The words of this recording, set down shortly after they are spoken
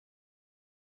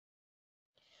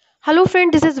Hello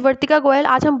friend, this is वर्तिका गोयल।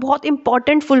 आज हम बहुत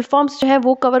इंपॉर्टेंट फुल फॉर्म्स जो है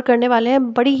वो कवर करने वाले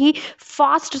हैं। बड़ी ही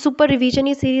फास्ट सुपर रिवीजन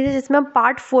ये सीरीज है जिसमें हम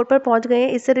पार्ट 4 पर पहुंच गए हैं।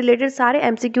 इससे रिलेटेड सारे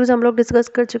एमसीक्यूज हम लोग डिस्कस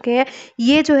कर चुके हैं।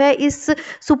 ये जो है इस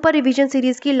सुपर रिवीजन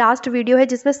सीरीज की लास्ट वीडियो है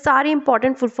जिसमें सारे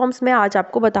इंपॉर्टेंट फुल फॉर्म्स मैं आज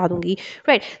आपको बता दूंगी।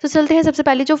 राइट, तो चलते हैं। सबसे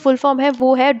पहले जो फुल फॉर्म है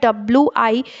वो है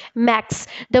WI मैक्स।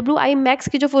 WI मैक्स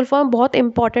की जो फुल फॉर्म बहुत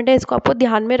इंपॉर्टेंट है, इसको आपको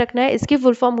ध्यान में रखना है। इसकी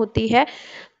फुल फॉर्म होती है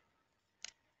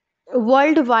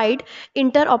world wide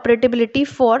inter ऑपरेटेबिलिटी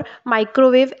for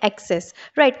microwave access.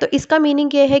 Right, तो इसका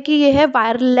मीनिंग ये है कि ये है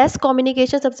वायरलेस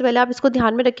कम्युनिकेशन। सबसे पहले आप इसको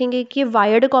ध्यान में रखेंगे कि ये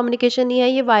वायर्ड कम्युनिकेशन नहीं है,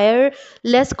 ये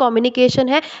वायरलेस कम्युनिकेशन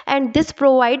है। And this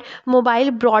provide mobile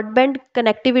broadband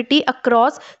connectivity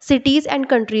across cities and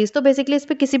countries. तो बेसिकली इस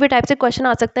पर किसी भी टाइप से क्वेश्चन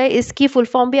आ सकता है। इसकी फुल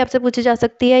फॉर्म भी आपसे पूछी जा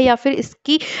सकती है या फिर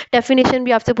इसकी डेफिनेशन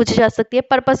भी आपसे पूछी जा सकती है,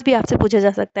 पर्पस भी आपसे पूछा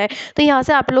जा सकता है। तो यहाँ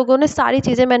से आप लोगों ने सारी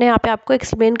चीज़ें मैंने यहाँ पे आपको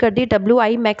एक्सप्लेन कर दी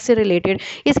WI मैक्स से रिलेटेड।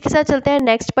 इसके साथ चलते हैं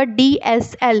नेक्स्ट पर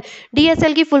DSL।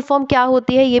 DSL की फुल फॉर्म क्या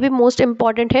होती है, ये भी मोस्ट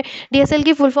इंपॉर्टेंट है। DSL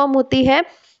की फुल फॉर्म होती है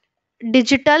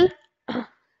डिजिटल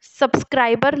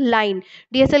सब्सक्राइबर लाइन।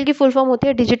 DSL की फुल फॉर्म होती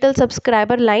है डिजिटल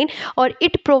सब्सक्राइबर लाइन और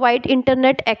it provide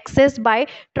internet access bye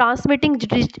transmitting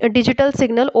digital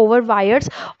signal over wires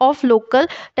of local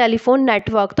telephone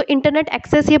network. तो इंटरनेट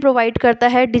एक्सेस ये प्रोवाइड करता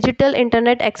है, डिजिटल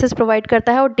इंटरनेट एक्सेस प्रोवाइड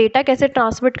करता है। और डेटा कैसे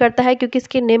ट्रांसमिट करता है, क्योंकि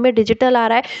इसके नेम में डिजिटल आ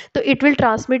रहा है तो it will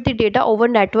transmit the data over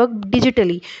network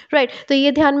digitally. Right, तो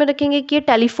ये ध्यान में रखेंगे कि ये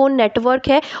टेलीफोन नेटवर्क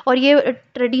है और ये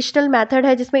ट्रेडिशनल मेथड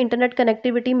है जिसमें इंटरनेट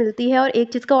कनेक्टिविटी मिलती है। और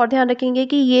एक चीज़ का और ध्यान रखेंगे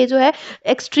कि ये जो है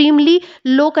एक्सट्रीमली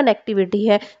लो कनेक्टिविटी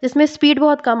है जिसमें स्पीड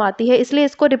बहुत कम आती है, इसलिए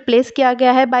इसको रिप्लेस किया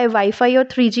गया है बाय वाईफाई और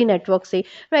 3G नेटवर्क से।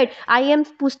 राइट, IM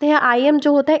पूछते हैं। IM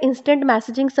जो होता है इंस्टेंट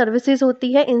मैसेजिंग सर्विसेज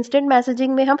होती है। इंस्टेंट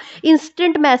मैसेजिंग में हम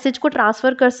इंस्टेंट मैसेज को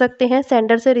ट्रांसफर कर सकते हैं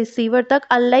सेंडर से रिसीवर तक,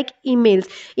 अनलाइक ईमेल्स।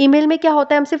 ईमेल में क्या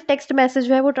होता है, हम सिर्फ टेक्स्ट मैसेज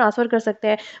जो है वो ट्रांसफर कर सकते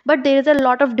हैं। But there is a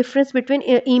lot of difference between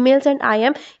emails and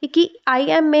IM कि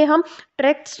IM में हम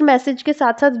टेक्स्ट मैसेज के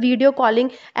साथ साथ video calling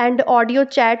and audio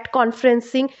chat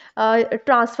conferencing,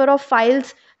 transfer of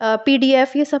files,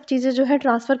 PDF, ये सब चीज़ें जो है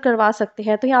ट्रांसफ़र करवा सकते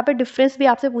हैं। तो यहाँ पे डिफरेंस भी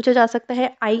आपसे पूछा जा सकता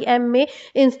है IM में,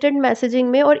 इंस्टेंट मैसेजिंग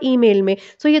में और ईमेल में।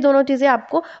 सो ये दोनों चीज़ें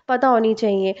आपको पता होनी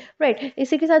चाहिए। राइट,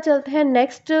 इसी के साथ चलते हैं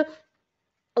नेक्स्ट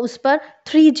उस पर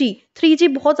 3G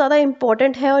बहुत ज़्यादा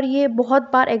इंपॉर्टेंट है और ये बहुत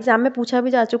बार एग्जाम में पूछा भी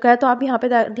जा चुका है। तो आप यहाँ पे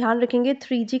ध्यान रखेंगे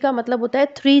 3G का मतलब होता है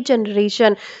 3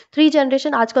 जनरेशन। 3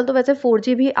 जनरेशन, आजकल तो वैसे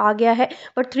 4G भी आ गया है,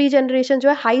 बट 3 जनरेशन जो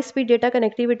है हाई स्पीड डेटा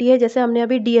कनेक्टिविटी है। जैसे हमने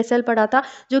अभी DSL पढ़ा था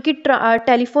जो कि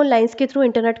टेलीफोन लाइन्स के थ्रू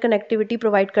इंटरनेट कनेक्टिविटी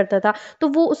प्रोवाइड करता था, तो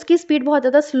वो उसकी स्पीड बहुत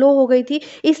ज़्यादा स्लो हो गई थी,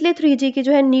 इसलिए 3G की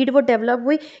जो है नीड वो डेवलप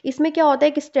हुई। इसमें क्या होता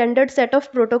है कि स्टैंडर्ड सेट ऑफ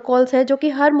प्रोटोकॉल्स है जो कि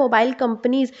हर मोबाइल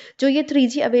कंपनीज जो ये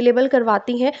 3G अवेलेबल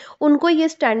करवाती हैं उनको ये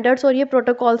स्टैंडर्ड्स और ये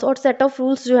प्रोटोकॉल्स और सेट ऑफ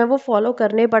रूल्स जो है वो फॉलो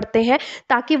करने पड़ते हैं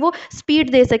ताकि वो स्पीड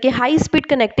दे सके। हाई स्पीड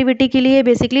कनेक्टिविटी के लिए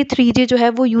बेसिकली 3G जो है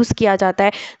वो यूज़ किया जाता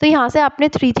है। तो यहाँ से आपने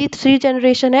 3G 3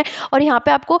 जनरेशन है और यहाँ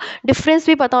पे आपको डिफरेंस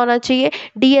भी पता होना चाहिए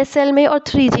DSL में और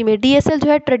 3G में। DSL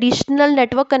जो है ट्रेडिशनल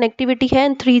नेटवर्क कनेक्टिविटी है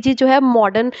एंड 3G जो है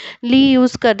मॉडर्नली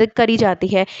यूज़ करी जाती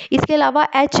है। इसके अलावा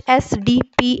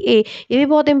HSDPA ये भी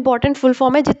बहुत इंपॉर्टेंट फुल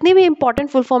फॉर्म है। जितनी भी इंपॉर्टेंट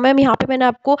फुल फॉर्म है यहाँ पे मैंने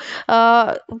आपको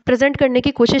प्रेजेंट करने की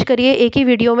कोशिश करिए एक ही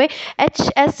वीडियो में।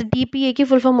 HSDPA की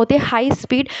फुल फॉर्म होती है high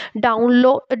speed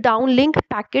downlink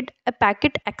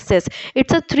packet access.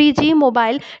 It's a 3G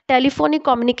mobile telephonic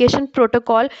communication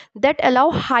protocol that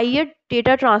allow hire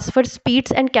data transfer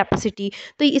speeds and capacity.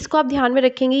 तो इसको आप ध्यान में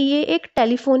रखेंगे, ये एक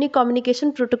टेलीफोनिक कम्युनिकेशन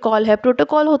प्रोटोकॉल है।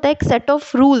 प्रोटोकॉल होता है एक सेट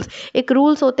ऑफ रूल्स, एक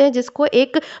रूल्स होते हैं जिसको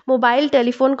एक मोबाइल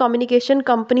टेलीफोन कम्युनिकेशन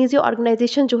कंपनीज या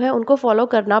ऑर्गेनाइजेशन जो है उनको फॉलो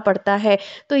करना पड़ता है।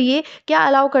 तो ये क्या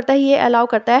अलाउ करता है, ये अलाउ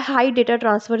करता है high data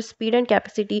transfer speed and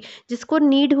capacity जिसको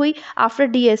नीड हुई आफ्टर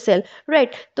DSL।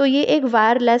 राइट, तो ये एक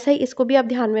वायरलेस है, इसको भी आप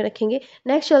ध्यान में रखेंगे।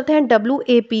 नेक्स्ट चलते हैं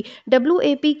WAP।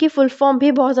 WAP की फुल फॉर्म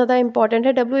भी बहुत ज़्यादा इंपॉर्टेंट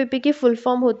है। WAP की फुल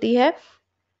फॉर्म होती है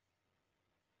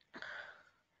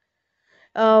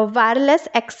wireless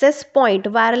access point.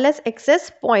 Wireless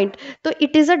access point, तो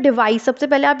इट इज़ अ डिवाइस। सबसे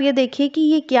पहले आप ये देखिए कि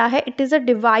ये क्या है, इट इज़ अ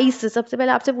डिवाइस। सबसे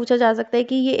पहले आपसे पूछा जा सकता है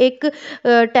कि ये एक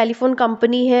टेलीफोन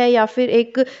कंपनी है या फिर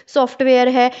एक सॉफ्टवेयर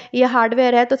है या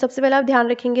हार्डवेयर है। तो सबसे पहले आप ध्यान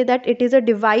रखेंगे that it is a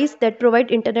device that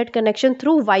provide internet connection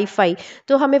through wifi.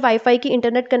 तो हमें वाईफाई की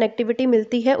इंटरनेट कनेक्टिविटी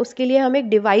मिलती है, उसके लिए हम एक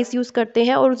डिवाइस यूज़ करते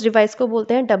हैं और उस डिवाइस को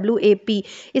बोलते हैं WAP।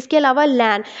 इसके अलावा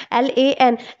LAN,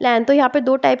 LAN, तो यहाँ पे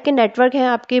दो टाइप के नेटवर्क हैं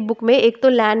आपके बुक में, एक एक तो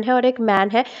लैन है और एक मैन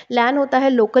है। लैन होता है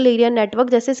लोकल एरिया नेटवर्क,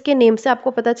 जैसे इसके नेम से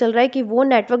आपको पता चल रहा है कि वो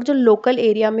नेटवर्क जो लोकल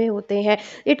एरिया में होते हैं।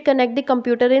 It connect the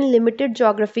computer in limited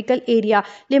geographical area,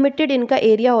 limited इनका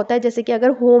एरिया होता है। जैसे कि अगर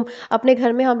होम अपने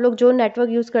घर में हम लोग जो नेटवर्क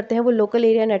यूज़ करते हैं वो लोकल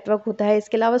एरिया नेटवर्क होता है।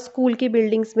 इसके अलावा स्कूल की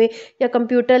बिल्डिंग्स में या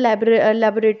कंप्यूटर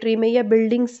लेबोरेटरी में या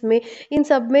बिल्डिंग्स में, इन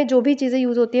सब में जो भी चीज़ें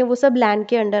यूज़ होती हैं वो सब लैन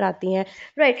के अंडर आती हैं,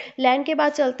 राइट। लैन के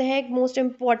बाद चलते हैं, एक मोस्ट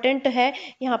इम्पॉर्टेंट है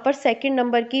यहाँ पर सेकंड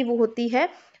नंबर की, वो होती है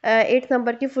 8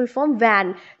 नंबर की full form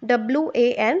van,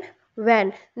 WAN,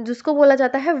 van, जिसको बोला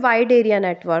जाता है वाइड एरिया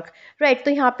नेटवर्क, राइट।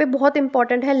 तो यहाँ पे बहुत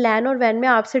इंपॉर्टेंट है, लैन और वैन में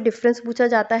आपसे डिफरेंस पूछा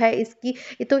जाता है इसकी।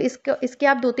 तो इसके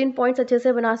आप 2-3 पॉइंट्स अच्छे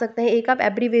से बना सकते हैं। एक आप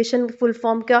एब्रीवेशन फुल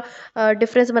फॉर्म का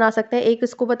डिफरेंस बना सकते हैं, एक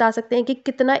इसको बता सकते हैं कि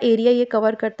कितना एरिया ये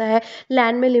कवर करता है।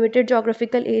 लैन में लिमिटेड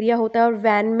जोग्राफिकल एरिया होता है और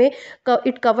वैन में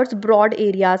इट कवर्स ब्रॉड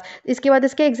एरियाज। इसके बाद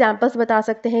इसके एग्जाम्पल्स बता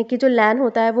सकते हैं कि जो लैन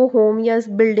होता है वो होम या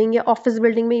बिल्डिंग या ऑफिस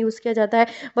बिल्डिंग में यूज़ किया जाता है,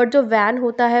 बट जो वैन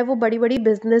होता है वो बड़ी बड़ी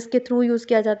बिजनेस के थ्रू यूज़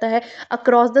किया जाता है,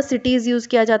 अक्रॉस द सिटीज़ यूज़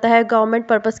किया जाता है, गवर्नमेंट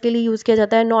पर्पस के लिए यूज़ किया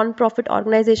जाता है, नॉन प्रॉफिट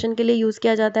ऑर्गेनाइजेशन के लिए यूज़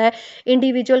किया जाता है,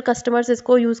 इंडिविजुअल कस्टमर्स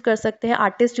इसको यूज़ कर सकते हैं,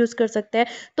 आर्टिस्ट यूज़ कर सकते हैं।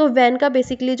 तो वैन का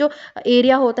बेसिकली जो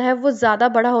एरिया होता है वो ज़्यादा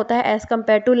बड़ा होता है एज़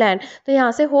कम्पेयर टू लैन। तो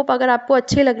यहाँ से होप अगर आपको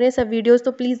अच्छे लग रहे हैं सब वीडियोज़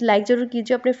तो प्लीज़ लाइक ज़रूर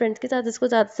कीजिए, अपने फ्रेंड्स के साथ इसको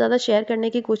ज़्यादा से ज़्यादा शेयर करने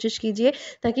की कोशिश कीजिए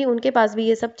ताकि उनके पास भी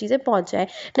ये सब चीज़ें पहुँच जाए।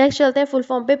 नेक्स्ट चलते हैं फुल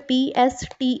फॉर्म पे,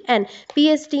 PSTN।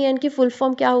 PSTN की फुल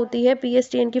फॉर्म क्या होती है?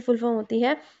 PSTN की फुल फॉर्म होती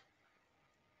है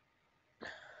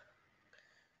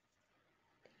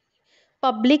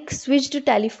public switched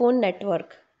telephone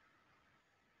network.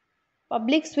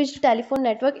 Public switched telephone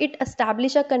network, it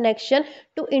establish a connection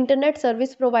to internet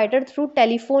service provider through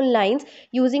telephone lines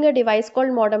using a device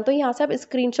called modem। तो यहाँ से आप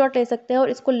स्क्रीनशॉट ले सकते हैं और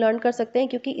इसको लर्न कर सकते हैं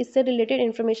क्योंकि इससे रिलेटेड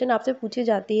इन्फॉर्मेशन आपसे पूछी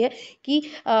जाती है कि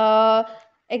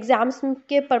एग्जाम्स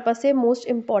के पर्पज से मोस्ट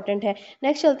इंपॉर्टेंट है।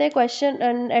 नेक्स्ट चलते हैं क्वेश्चन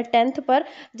 10th पर,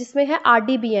 जिसमें है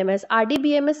RDBMS।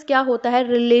 RDBMS क्या होता है?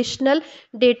 Relational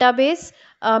database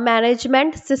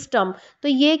management system. तो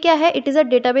ये क्या है? It is a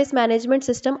database management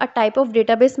system, a type of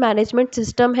database management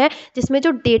system है जिसमें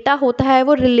जो डेटा होता है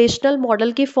वो रिलेशनल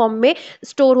मॉडल की फॉर्म में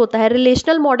स्टोर होता है।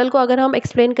 रिलेशनल मॉडल को अगर हम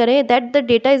एक्सप्लेन करें, that the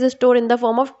data is store in the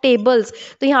form of tables.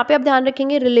 तो यहाँ पे आप ध्यान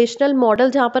रखेंगे रिलेशनल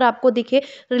मॉडल जहाँ पर आपको दिखे,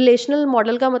 रिलेशनल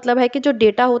मॉडल का मतलब है कि जो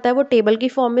डेटा होता है वो टेबल की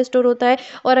फॉर्म में स्टोर होता है।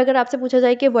 और अगर आपसे पूछा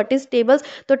जाए कि व्हाट इज टेबल्स,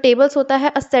 तो टेबल्स होता है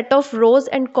a set of rose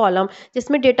and column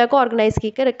जिसमें डेटा को ऑर्गेनाइज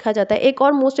करके रखा जाता है। एक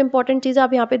और मोस्ट इंपॉर्टेंट चीज़ आप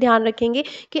यहाँ पे ध्यान रखेंगे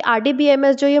कि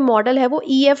RDBMS जो ये मॉडल है वो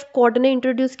EF कोड ने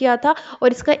इंट्रोड्यूस किया था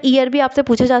और इसका ईयर भी आपसे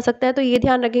पूछा जा सकता है, तो ये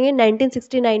ध्यान रखेंगे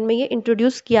 1969 में ये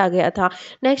इंट्रोड्यूस किया गया था।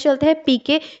 नेक्स्ट चलते हैं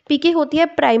PK। PK होती है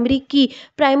प्राइमरी की।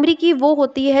 प्राइमरी की वो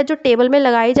होती है जो टेबल में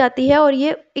लगाई जाती है और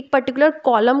ये एक पर्टिकुलर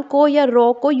कॉलम को या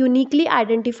रो को यूनिकली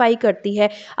आइडेंटिफाई करती है।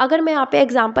 अगर मैं यहाँ पे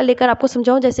एग्जांपल लेकर आपको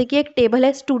समझाऊं, जैसे कि एक टेबल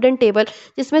है स्टूडेंट टेबल,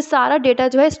 जिसमें सारा डेटा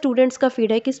जो है स्टूडेंट्स का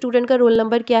फीड है कि स्टूडेंट का रोल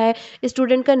नंबर क्या है,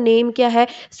 स्टूडेंट का नेम क्या है,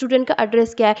 स्टूडेंट का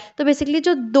एड्रेस क्या है। तो बेसिकली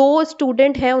जो दो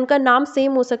स्टूडेंट हैं उनका नाम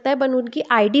सेम हो सकता है बट उनकी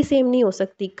ID सेम नहीं हो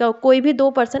सकती। कोई भी दो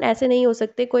पर्सन ऐसे नहीं हो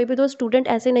सकते, कोई भी दो स्टूडेंट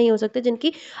ऐसे नहीं हो सकते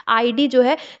जिनकी ID जो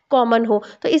है कॉमन हो।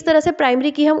 तो इस तरह से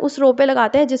प्राइमरी की हम उस रो पे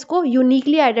लगाते हैं जिसको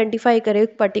यूनिकली आइडेंटिफाई करे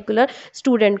एक पर्टिकुलर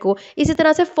स्टूडेंट को। इसी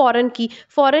तरह से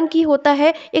फॉरेन की होता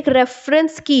है एक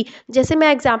रेफरेंस की। जैसे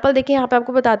मैं एग्जांपल देखें यहाँ पे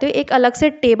आपको बताती हूँ, एक अलग से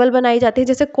टेबल बनाई जाती है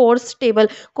जैसे कोर्स टेबल।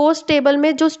 कोर्स टेबल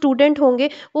में जो स्टूडेंट होंगे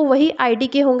वो वही ID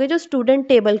के होंगे जो स्टूडेंट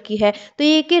टेबल की है। तो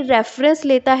ये कि रेफरेंस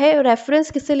लेता है,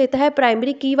 रेफरेंस किससे लेता है?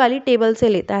 प्राइमरी की वाली टेबल से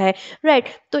लेता है, राइट।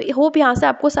 तो होप यहाँ से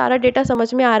आपको सारा डेटा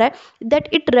समझ में आ रहा है that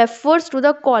it refers to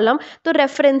the column. तो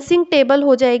रेफरेंसिंग टेबल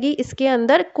हो जाएगी इसके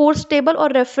अंदर कोर्स टेबल,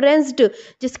 और रेफरेंस्ड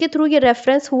जिसके थ्रू ये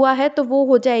रेफरेंस हुआ है तो वो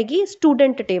हो जाएगी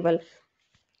स्टूडेंट टेबल।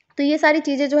 तो ये सारी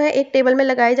चीज़ें जो है एक टेबल में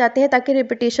लगाई जाती हैं ताकि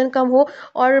रिपीटेशन कम हो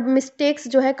और मिस्टेक्स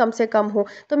जो है कम से कम हो।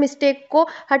 तो मिस्टेक को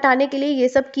हटाने के लिए ये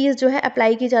सब कीज़ जो है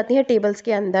अप्लाई की जाती हैं टेबल्स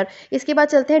के अंदर। इसके बाद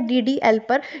चलते हैं DDL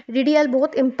पर। DDL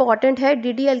बहुत इंपॉर्टेंट है।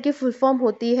 DDL की फुल फॉर्म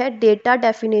होती है डेटा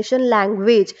डेफिनेशन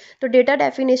लैंग्वेज। तो डेटा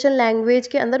डेफिनेशन लैंग्वेज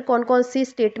के अंदर कौन कौन सी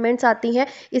स्टेटमेंट्स आती हैं?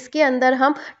 इसके अंदर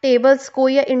हम टेबल्स को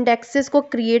या इंडेक्सेस को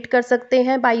क्रिएट कर सकते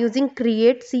हैं by using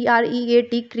create,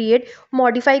 CREAT, create.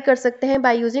 Modify कर सकते हैं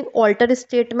बाय यूजिंग ऑल्टर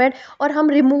स्टेटमेंट, और हम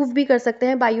रिमूव भी कर सकते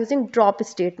हैं बाय यूजिंग ड्रॉप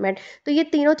स्टेटमेंट। तो ये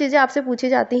तीनों चीज़ें आपसे पूछी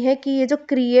जाती हैं कि ये जो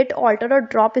क्रिएट, ऑल्टर और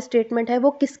ड्रॉप स्टेटमेंट है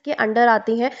वो किसके अंडर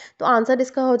आती हैं? तो आंसर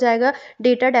इसका हो जाएगा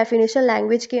डेटा डेफिनेशन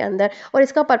लैंग्वेज के अंदर। और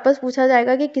इसका पर्पस पूछा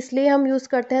जाएगा कि किस लिए हम यूज़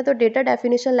करते हैं, तो डेटा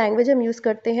डेफिनेशन लैंग्वेज हम यूज़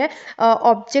करते हैं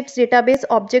ऑब्जेक्ट्स, डेटाबेस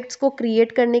ऑब्जेक्ट्स को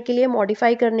क्रिएट करने के लिए,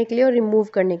 मॉडिफाई करने के लिए और रिमूव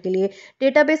करने के लिए।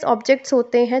 डेटाबेस ऑब्जेक्ट्स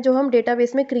होते हैं जो हम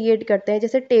डेटाबेस में क्रिएट करते हैं,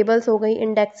 जैसे टेबल्स हो गई,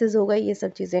 इंडेक्सेस हो गई, ये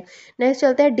सब चीज़ें। नेक्स्ट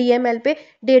चलते हैं DML पे।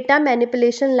 Data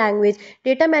manipulation language.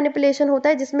 Data manipulation होता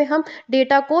है जिसमें हम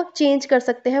डेटा को चेंज कर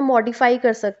सकते हैं, मॉडिफाई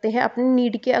कर सकते हैं अपनी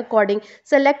नीड के अकॉर्डिंग।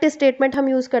 सेलेक्ट स्टेटमेंट हम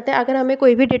यूज़ करते हैं अगर हमें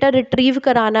कोई भी डेटा रिट्रीव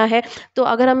कराना है, तो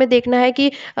अगर हमें देखना है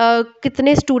कि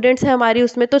कितने स्टूडेंट्स हैं हमारी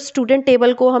उसमें, तो स्टूडेंट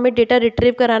टेबल को हमें डेटा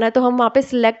रिट्रीव कराना है तो हम वहाँ पे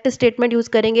सिलेक्ट स्टेटमेंट यूज़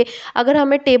करेंगे। अगर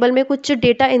हमें टेबल में कुछ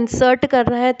डेटा इंसर्ट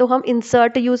करना है तो हम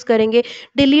इंसर्ट यूज़ करेंगे।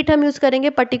 डिलीट हम यूज़ करेंगे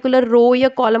पर्टिकुलर रो या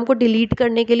कॉलम को डिलीट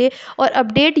करने के लिए। और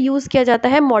अपडेट यूज़ किया जाता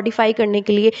है मॉडिफाई करने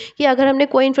के लिए, कि अगर हमने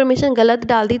कोई इन्फॉर्मेशन गलत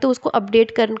डाल दी तो उसको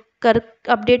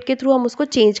अपडेट के थ्रू हम उसको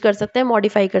चेंज कर सकते हैं,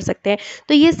 मॉडिफाई कर सकते हैं।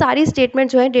 तो ये सारी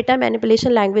स्टेटमेंट जो है डेटा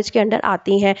मैनिपुलेशन लैंग्वेज के अंडर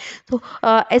आती हैं। तो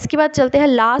इसके बाद चलते हैं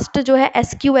लास्ट जो है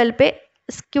एसक्यूएल पे।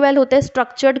 एसक्यूएल होता है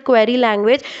स्ट्रक्चर्ड क्वेरी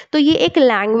लैंग्वेज। तो ये एक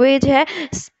लैंग्वेज है,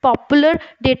 पॉपुलर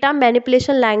डेटा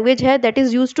मैनिपुलेशन लैंग्वेज है, that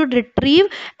is use to retrieve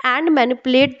and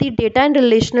manipulate the data in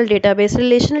relational database.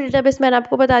 Relational database मैंने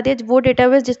आपको बता दिया, वो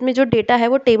डेटाबेस जिसमें जो डेटा है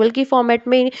वो टेबल की फॉर्मेट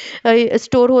में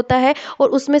स्टोर होता है, और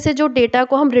उसमें से जो डेटा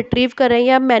को हम रिट्रीव कर रहे हैं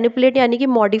या मैनिपुलेट यानी कि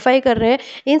मॉडिफाई कर रहे हैं,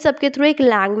 इन सब के थ्रू एक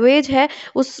लैंग्वेज है,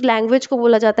 उस लैंग्वेज को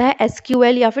बोला जाता है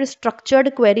एसक्यूएल या फिर स्ट्रक्चर्ड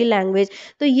क्वेरी लैंग्वेज।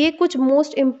 तो ये कुछ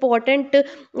मोस्ट इम्पॉर्टेंट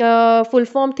फुल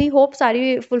फॉर्म थी। होप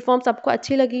सारी फुल फॉर्म्स आपको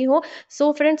अच्छी लगी हो।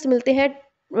 सो फ्रेंड्स, मिलते हैं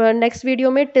नेक्स्ट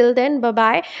वीडियो में। Till then bye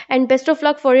bye and best of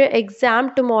luck for your exam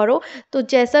tomorrow. तो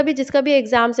जैसा भी जिसका भी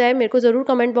एग्जाम्स है मेरे को ज़रूर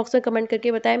कमेंट बॉक्स में कमेंट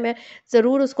करके बताएं, मैं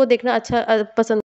ज़रूर उसको देखना अच्छा पसंद